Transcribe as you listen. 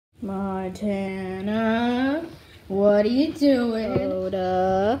Montana, what are you doing?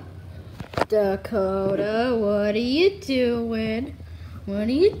 Dakota, what are you doing? What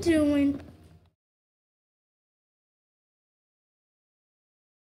are you doing?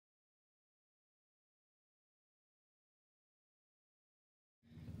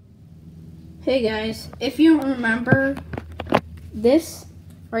 Hey guys, if you remember this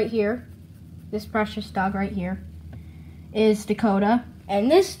right here, this precious dog right here is Dakota,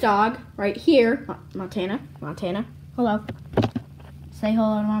 and this dog right here, Montana, hello. Say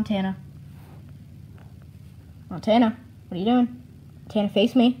hello to Montana. Montana, what are you doing? Montana,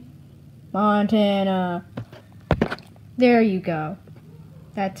 face me. Montana. There you go.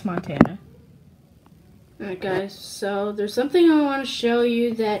 That's Montana. Alright guys, so there's something I want to show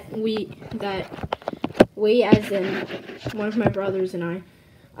you that we as in one of my brothers and I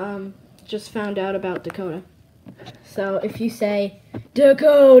just found out about Dakota. So if you say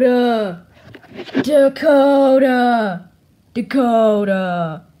Dakota, Dakota,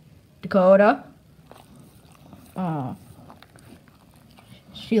 Dakota, Dakota, oh,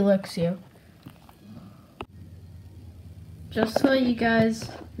 she licks you. Just so you guys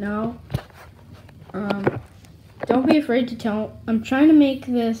know, don't be afraid to tell. I'm trying to make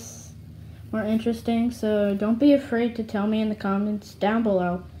this more interesting, so don't be afraid to tell me in the comments down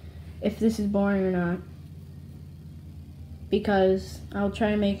below if this is boring or not, because I'll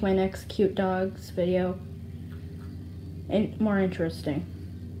try to make my next cute dogs video more interesting,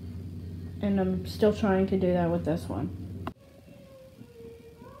 and I'm still trying to do that with this one.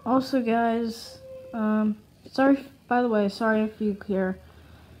 Also guys, sorry, by the way, sorry if you hear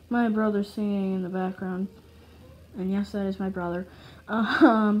my brother singing in the background, and yes, that is my brother.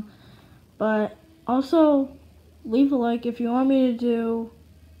 But also leave a like if you want me to do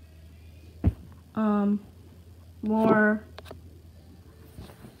more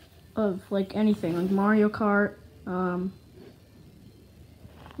of like anything, like Mario Kart,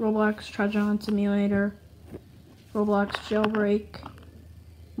 Roblox Treasure Hunt Simulator, Roblox Jailbreak,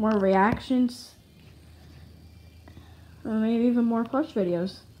 more reactions, or maybe even more plush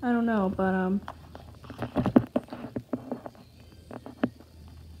videos. I don't know, but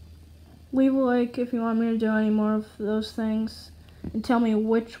leave a like if you want me to do any more of those things, and tell me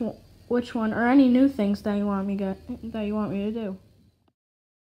which one, or any new things that you want me to do.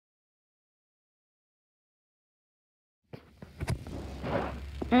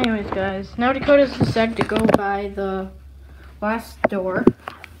 Anyways, guys, now Dakota's decided to go by the last door.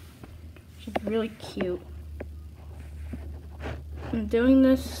 She's really cute. I'm doing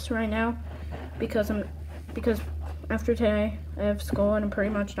this right now because after today I have school and I'm pretty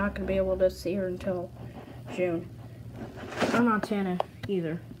much not going to be able to see her until June. Or Montana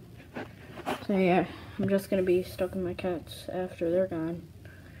either. So yeah, I'm just going to be stuck with my cats after they're gone.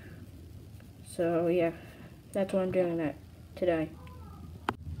 So yeah, that's what I'm doing today.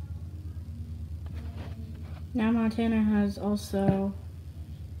 Now Montana has also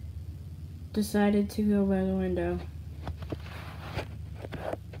decided to go by the window.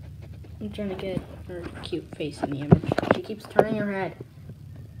 I'm trying to get her cute face in the image. She keeps turning her head.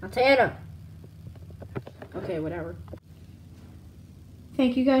 Montana! Okay, whatever.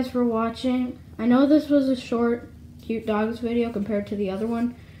 Thank you guys for watching. I know this was a short, cute dogs video compared to the other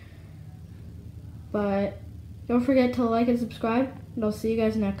one, but don't forget to like and subscribe, and I'll see you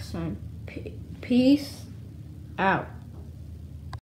guys next time. Peace out.